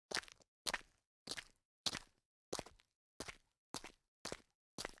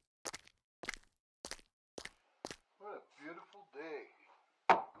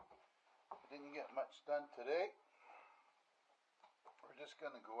Not much done today. We're just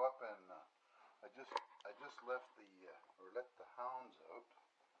going to go up and I just left let the hounds out,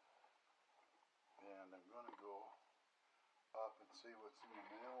 and I'm going to go up and see what's in the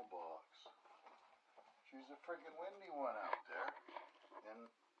mailbox. She's a freaking windy one out there, and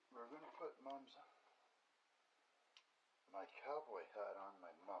we're going to put my cowboy hat on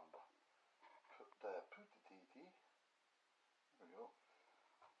my mum. Put the titi. There we go.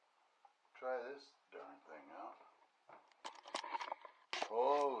 Try this darn thing out.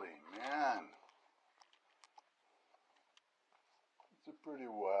 Holy man. It's a pretty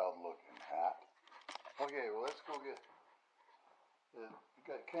wild looking hat. Okay, well let's go get it.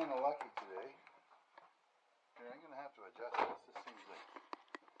 Got kind of lucky today. Here, I'm going to have to adjust this. This seems like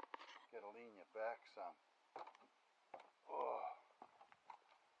got to lean you back some. Oh.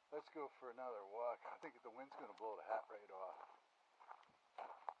 Let's go for another walk. I think the wind's going to blow the hat right off.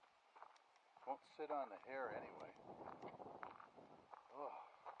 Won't sit on the hair anyway. Oh.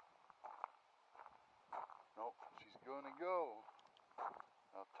 Nope, she's going to go.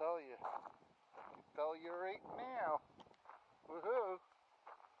 I'll tell you. I can tell you right now. Woohoo!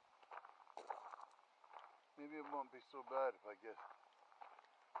 Maybe it won't be so bad if I get...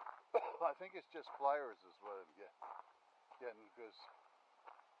 I think it's just flyers is what I'm getting, because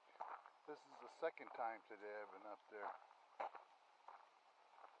this is the second time today I've been up there.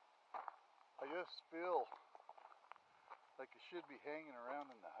 I just feel like I should be hanging around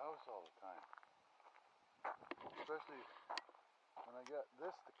in the house all the time. Especially when I got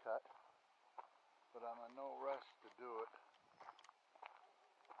this to cut, but I'm in no rush to do it.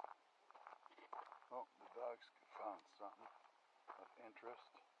 Oh, the dogs found something of interest.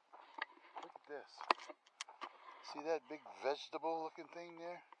 Look at this. See that big vegetable looking thing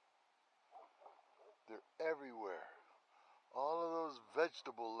there? They're everywhere. All of those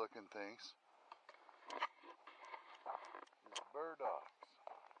vegetable looking things is burdocks.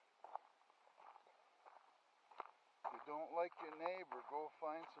 If you don't like your neighbor, go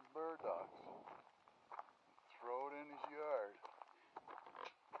find some burdocks. Throw it in his yard.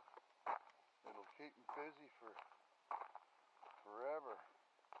 It'll keep him busy for forever.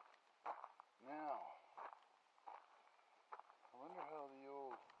 Now, I wonder how the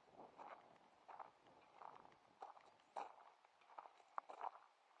old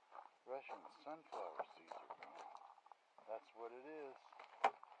Russian sunflower seeds are growing. That's what it is.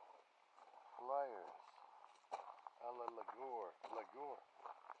 Flyers. A la Lagore.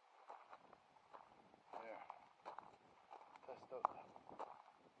 There. Test out that.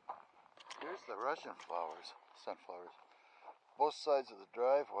 Here's the Russian sunflowers. Both sides of the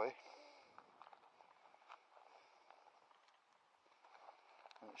driveway.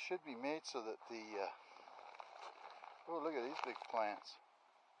 And it should be made so that the... oh, look at these big plants.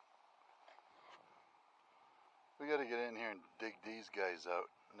 We got to get in here and dig these guys out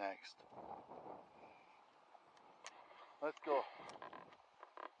next. Let's go.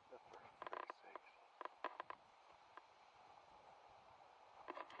 For frick's sake.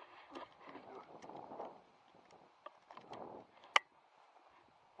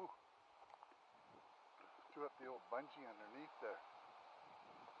 Threw up the old bungee underneath there.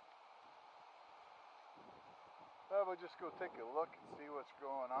 Well, we'll just go take a look and see what's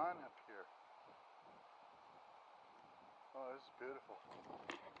going on up here. Oh, this is beautiful.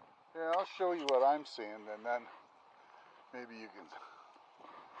 Yeah, I'll show you what I'm seeing, and then maybe you can...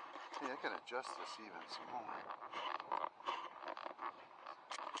 See, I can adjust this even some more.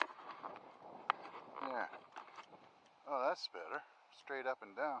 There. Oh, that's better. Straight up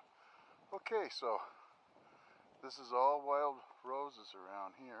and down. Okay, so this is all wild roses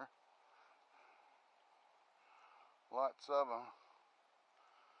around here. Lots of them.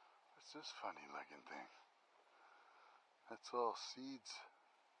 What's this funny looking thing? That's all seeds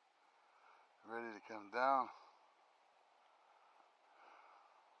ready to come down.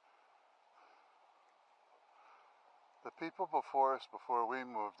 The people before us, before we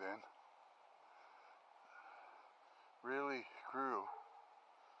moved in, really grew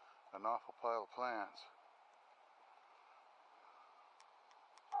an awful pile of plants.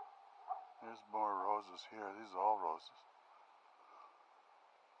 There's more roses here. These are all roses.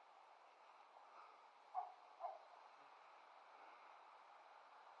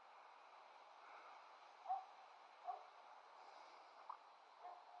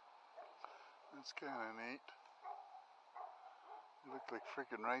 That's kind of neat. They look like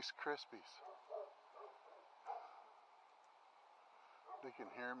freaking Rice Krispies. They can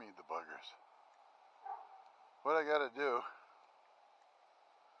hear me, the buggers. What I gotta do,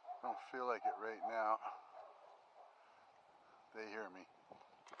 I don't feel like it right now. They hear me.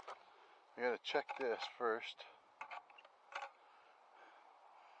 I I gotta check this first.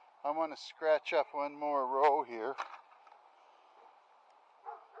 I want to scratch up one more row here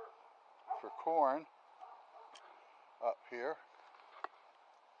for corn up here.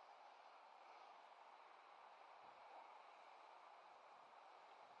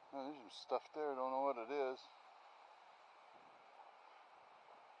 Oh, there's some stuff there, I don't know what it is.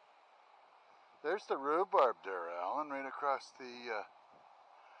 There's the rhubarb there, Alan, right across the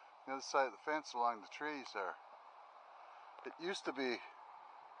other side of the fence along the trees there. It used to be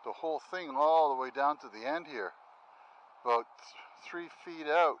the whole thing all the way down to the end here, about 3 feet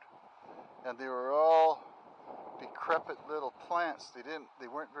out, and they were all decrepit little plants. They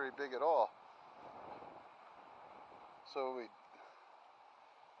weren't very big at all. So we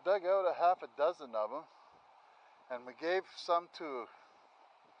dug out a half a dozen of them, and we gave some to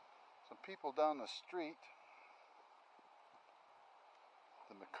some people down the street,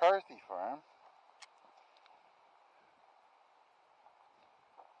 the McCarthy farm.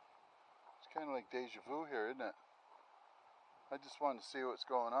 It's kind of like deja vu here, isn't it? I just wanted to see what's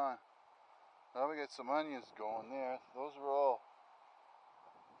going on. Now we got some onions going there. Those are all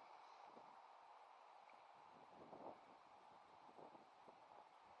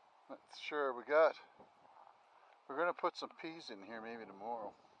not sure we got. We're gonna put some peas in here maybe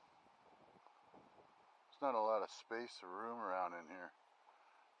tomorrow. There's not a lot of space or room around in here.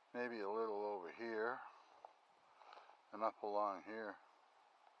 Maybe a little over here and up along here.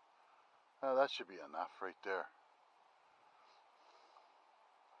 Oh, that should be enough right there.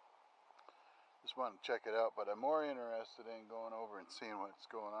 Just want to check it out, but I'm more interested in going over and seeing what's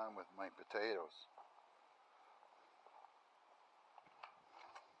going on with my potatoes.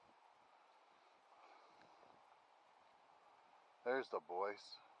 There's the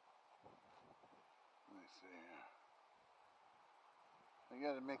boys. Let me see here. I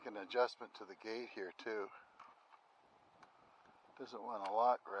got to make an adjustment to the gate here too. Doesn't want to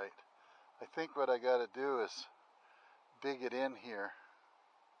lock right. I think what I got to do is dig it in here,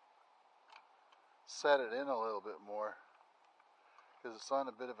 set it in a little bit more, because it's on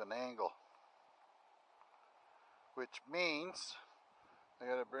a bit of an angle, which means I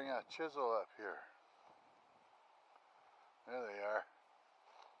got to bring a chisel up here. There they are.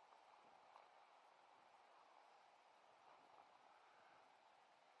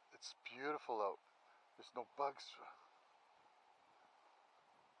 It's beautiful out. There's no bugs.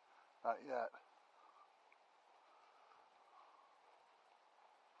 Not yet.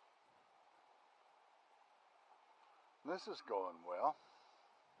 This is going well.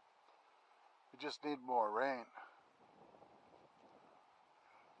 We just need more rain.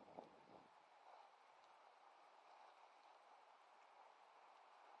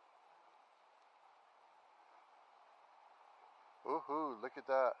 Woohoo, look at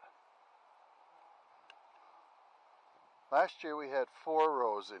that. Last year we had 4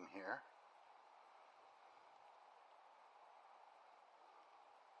 rows in here.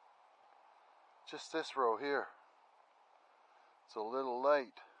 Just this row here. It's a little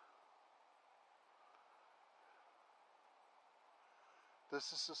light.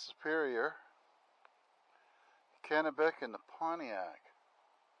 This is the Superior, Kennebec, and the Pontiac.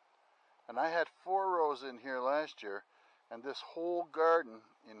 And I had 4 rows in here last year, and this whole garden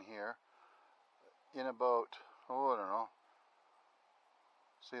in here, in about, oh, I don't know,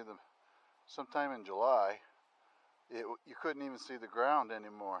 sometime in July, you couldn't even see the ground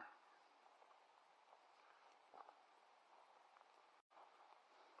anymore.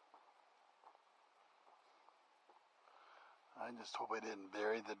 I just hope I didn't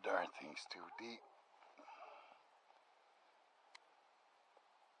bury the darn things too deep.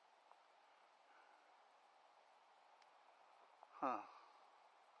 Huh.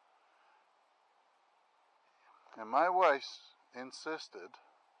 And my wife insisted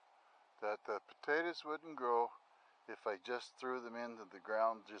that the potatoes wouldn't grow if I just threw them into the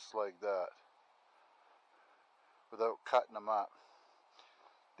ground just like that, without cutting them up.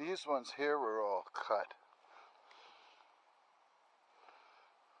 These ones here were all cut.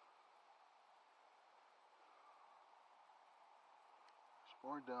 There's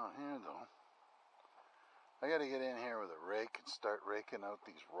more down here though. I gotta get in here with a rake and start raking out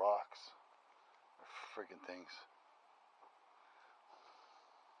these rocks. They're friggin' things.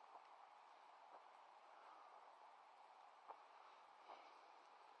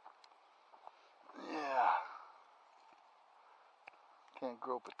 Yeah. Can't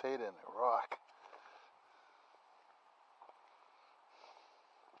grow potato in a rock.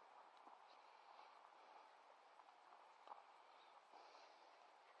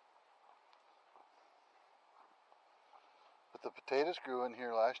 But the potatoes grew in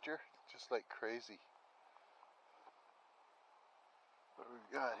here last year, just like crazy. What do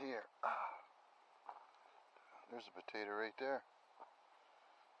we got here? There's a potato right there.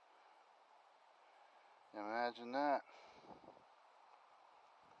 Imagine that.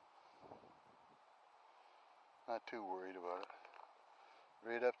 Not too worried about it.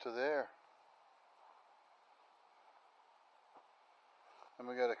 Right up to there. And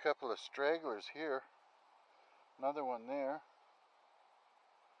we got a couple of stragglers here. Another one there.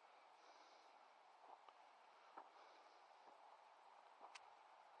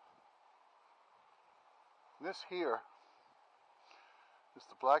 This here is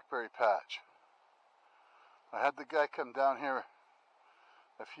the blackberry patch. I had the guy come down here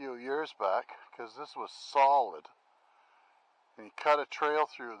a few years back because this was solid, and he cut a trail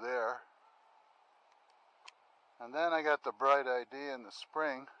through there. And then I got the bright idea in the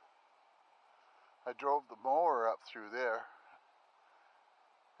spring. I drove the mower up through there,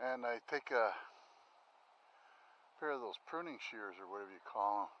 and I take a pair of those pruning shears or whatever you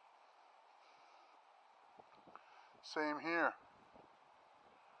call them. Same here.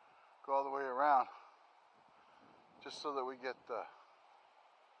 Go all the way around, just so that we get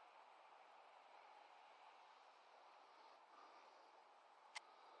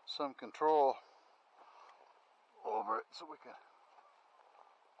some control over it, so we can.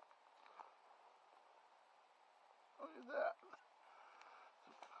 Look at that.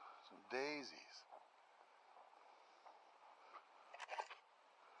 Some daisies.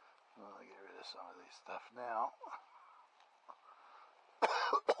 Well, I'll get rid of some of these stuff now.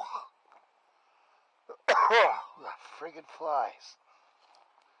 The friggin' flies.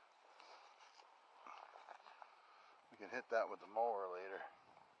 We can hit that with the mower later.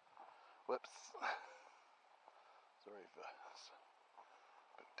 Whoops. Sorry for that.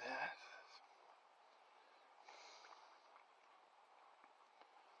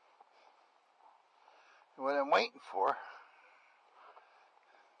 What I'm waiting for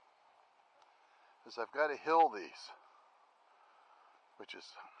is I've got to hill these, which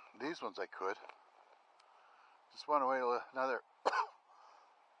is these ones I could. Just want to wait another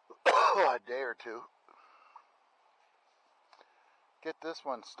day or two. Get this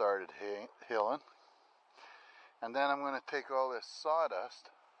one started hilling. And then I'm going to take all this sawdust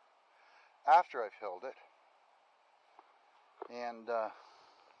after I've hilled it and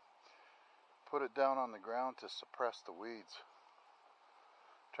put it down on the ground to suppress the weeds.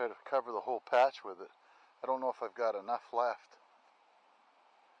 Try to cover the whole patch with it. I don't know if I've got enough left.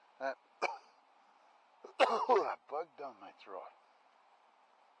 That bug down my throat.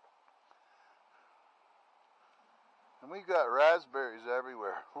 And we got raspberries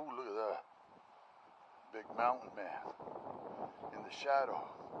everywhere. Ooh, look at that. Big mountain man in the shadow.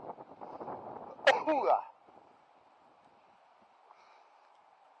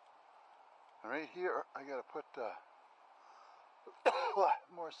 And right here, I gotta put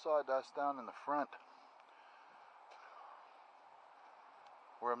more sawdust down in the front,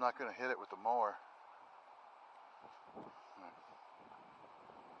 where I'm not gonna hit it with the mower.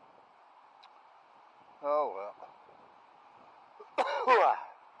 Oh well.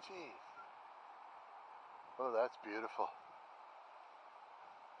 Gee. Oh, that's beautiful.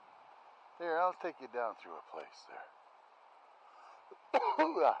 Here, I'll take you down through a place there.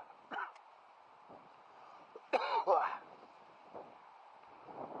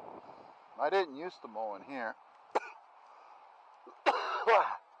 I didn't use the mowing here.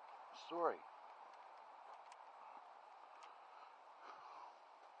 Sorry.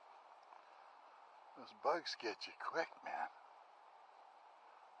 Those bugs get you quick, man.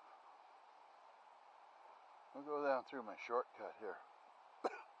 I'll go down through my shortcut here.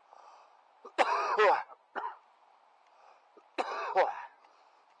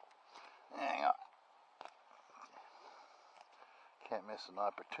 Hang on. Can't miss an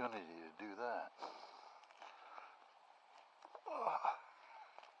opportunity to do that.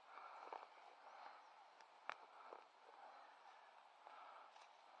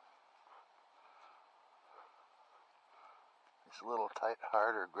 It's a little tight,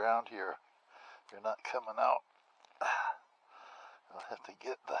 harder ground here. You're not coming out. I'll have to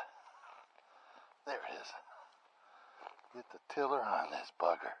get the, there it is. Get the tiller on this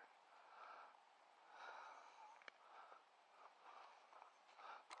bugger.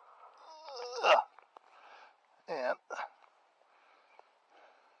 And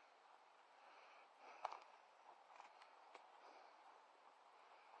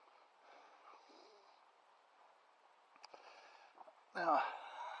now,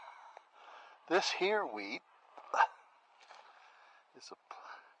 this here wheat is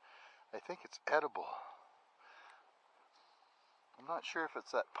I think it's edible. I'm not sure if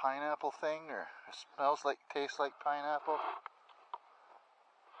it's that pineapple thing or it smells like, tastes like pineapple.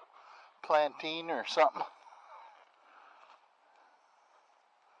 Plantain or something.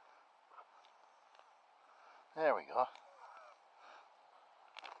 There we go.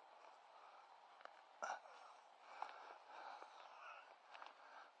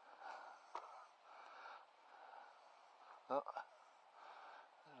 Oh, look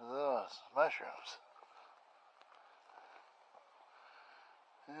at those mushrooms.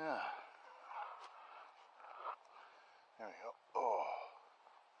 Yeah. There we go. Oh.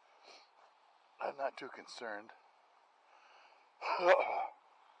 I'm not too concerned.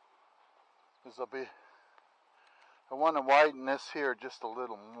 This will be, I want to widen this here just a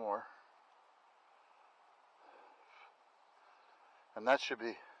little more. And that should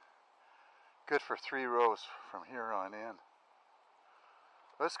be good for 3 rows from here on in.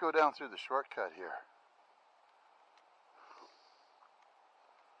 Let's go down through the shortcut here.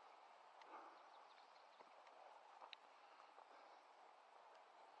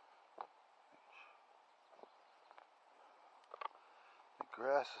 The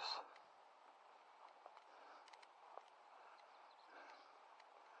grass is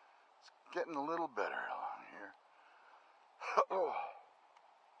getting a little better along here. Oh.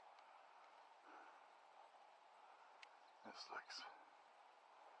 This looks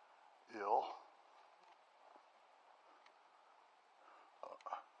ill.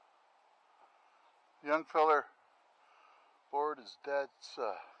 Young feller bored his dad's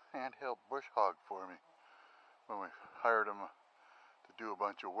handheld bush hog for me when we hired him to do a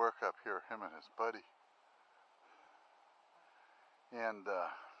bunch of work up here, him and his buddy. And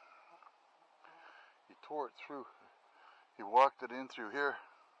he tore it through. He walked it in through here,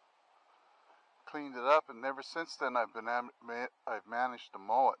 cleaned it up, and ever since then I've managed to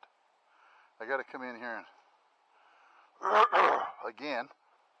mow it. I got to come in here and again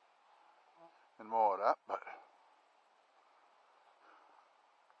and mow it up, but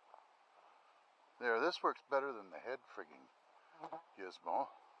there, this works better than the head frigging gizmo.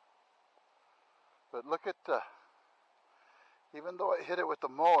 But look at even though I hit it with the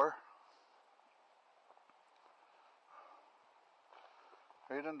mower,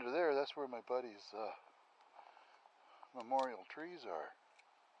 right under there, that's where my buddy's memorial trees are.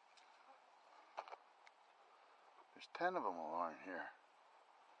 There's 10 of them along here.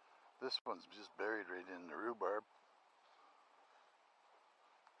 This one's just buried right in the rhubarb.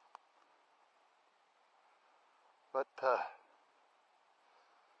 But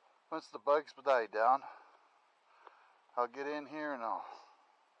once the bugs die down, I'll get in here and I'll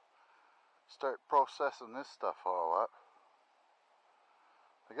start processing this stuff all up.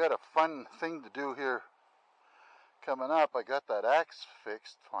 I got a fun thing to do here coming up. I got that axe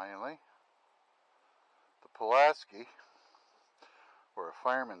fixed finally. The Pulaski, or a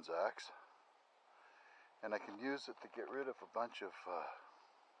fireman's axe. And I can use it to get rid of a bunch of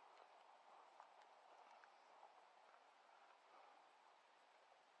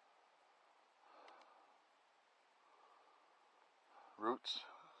roots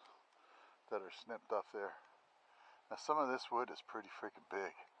that are snipped off there. Now some of this wood is pretty freaking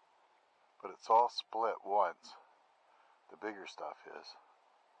big, but it's all split once. The bigger stuff is.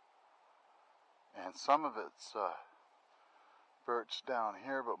 And some of it's birch down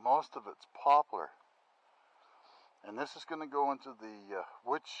here, but most of it's poplar. And this is going to go into the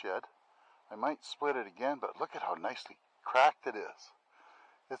wood shed. I might split it again, but look at how nicely cracked it is.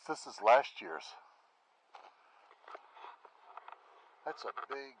 This is last year's. That's a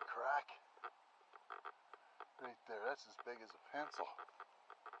big crack right there. That's as big as a pencil.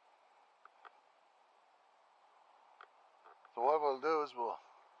 So what we'll do is we'll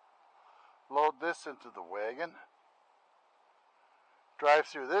load this into the wagon, drive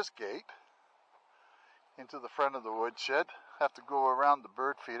through this gate into the front of the woodshed, have to go around the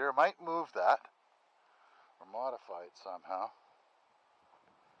bird feeder. I might move that or modify it somehow.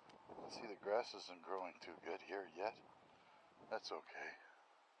 See, the grass isn't growing too good here yet. That's okay.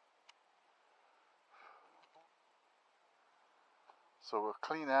 So we'll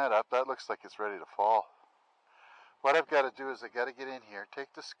clean that up. That looks like it's ready to fall. What I've got to do is I got to get in here,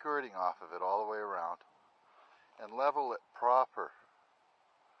 take the skirting off of it all the way around, and level it proper.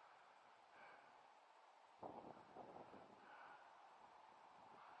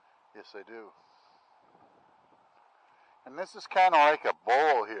 Yes, I do. And this is kind of like a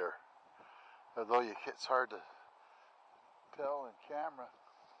bowl here, although it's hard to tell in camera.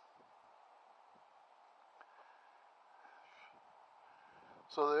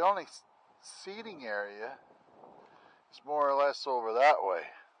 So the only seating area is more or less over that way,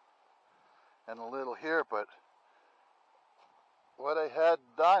 and a little here, but what I had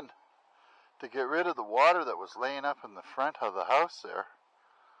done to get rid of the water that was laying up in the front of the house there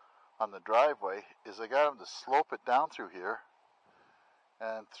on the driveway is I got them to slope it down through here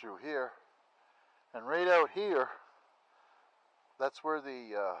and through here, and right out here, that's where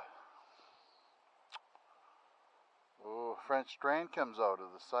the French drain comes out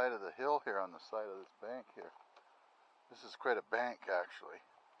of the side of the hill here on the side of this bank here. This is quite a bank actually.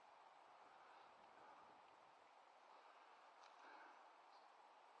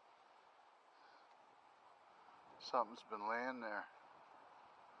 Something's been laying there,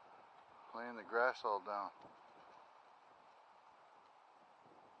 laying the grass all down.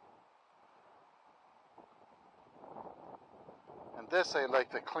 And this, I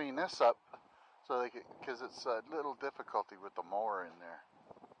like to clean this up so because it's a little difficulty with the mower in there.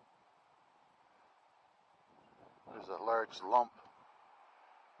 There's a large lump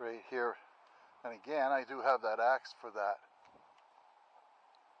right here, and again, I do have that axe for that.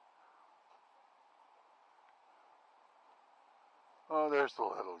 Oh, there's the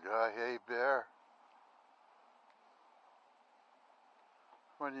little guy. Hey, bear.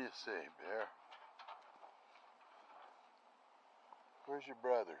 What do you say, bear? Where's your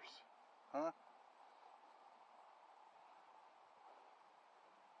brothers? Huh?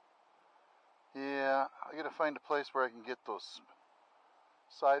 Yeah, I gotta find a place where I can get those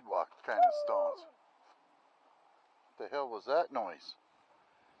sidewalk kind of stones. What the hell was that noise?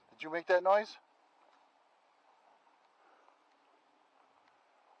 Did you make that noise?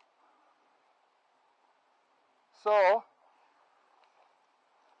 So,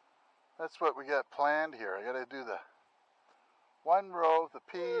 that's what we got planned here. I gotta do the one row of the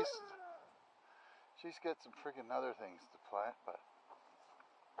peas. She's got some freaking other things to plant, but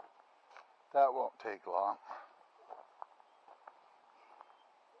that won't take long.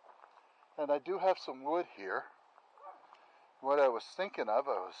 And I do have some wood here. What I was thinking of,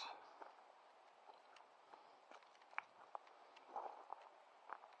 I was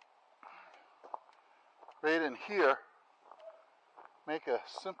right in here, make a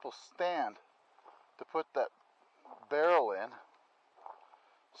simple stand to put that barrel in,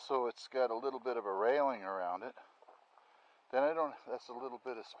 so it's got a little bit of a railing around it. Then that's a little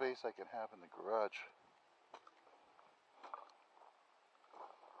bit of space I can have in the garage.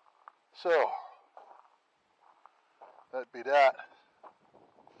 So, that'd be that.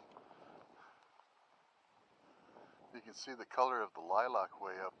 You can see the color of the lilac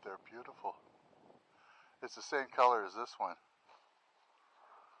way up there, beautiful. It's the same color as this one.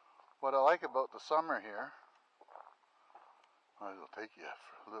 What I like about the summer here, I'll take you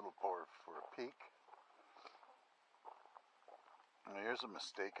for a little for a peek. Now here's a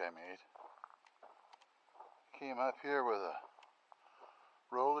mistake I made. Came up here with a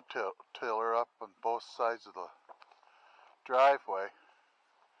roller tiller up on both sides of the driveway,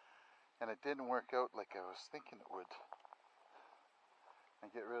 and it didn't work out like I was thinking it would,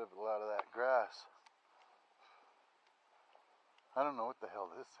 and get rid of a lot of that grass. I don't know what the hell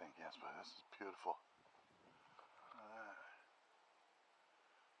this thing is, but this is beautiful.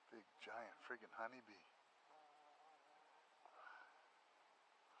 Big giant friggin' honeybee.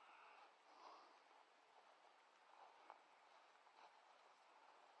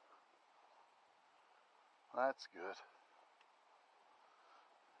 That's good.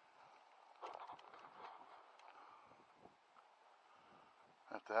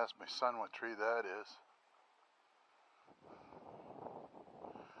 I have to ask my son what tree that is.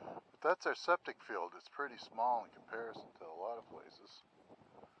 But that's our septic field. It's pretty small in comparison to a lot of places.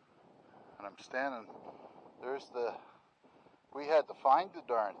 And I'm standing, we had to find the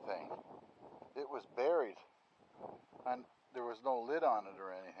darn thing. It was buried, and there was no lid on it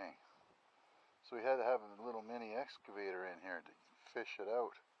or anything. So we had to have a little mini excavator in here to fish it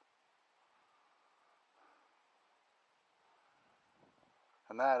out.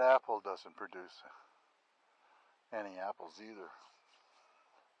 And that apple doesn't produce any apples either.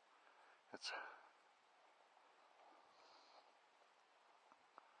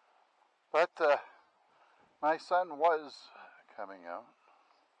 But my son was coming out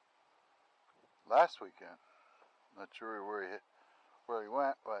last weekend. Not sure where he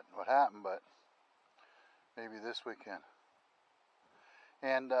went, what happened, but maybe this weekend.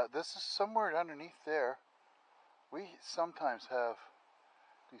 And this is somewhere underneath there. We sometimes have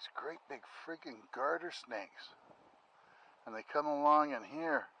these great big freaking garter snakes, and they come along in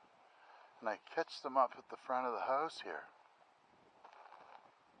here, and I catch them up at the front of the house here.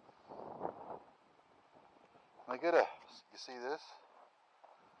 You see this?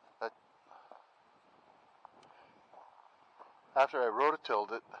 After I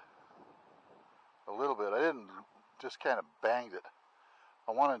rototilled it a little bit, I didn't just kind of banged it.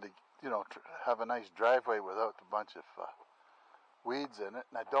 I wanted to, you know, have a nice driveway without a bunch of weeds in it,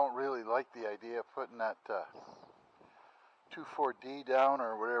 and I don't really like the idea of putting that 2,4-D down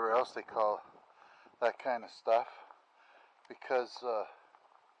or whatever else they call that kind of stuff, because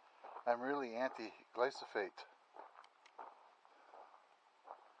I'm really anti-glyphosate.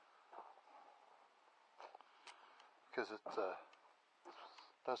 Because it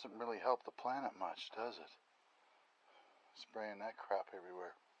doesn't really help the planet much, does it? Spraying that crap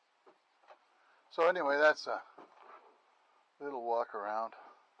everywhere. So anyway, that's a little walk around.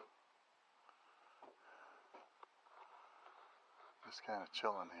 Just kind of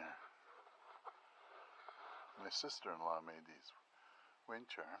chilling here. My sister-in-law made these wind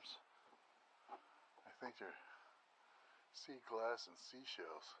charms. I think they're sea glass and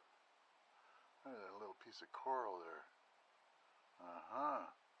seashells. Look at that little piece of coral there.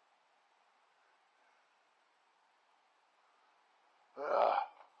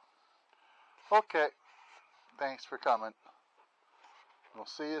 Okay. Thanks for coming. We'll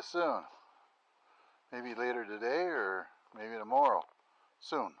see you soon. Maybe later today or maybe tomorrow.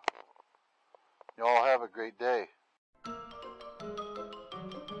 Soon. You all have a great day.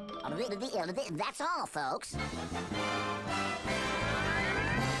 That's all, folks.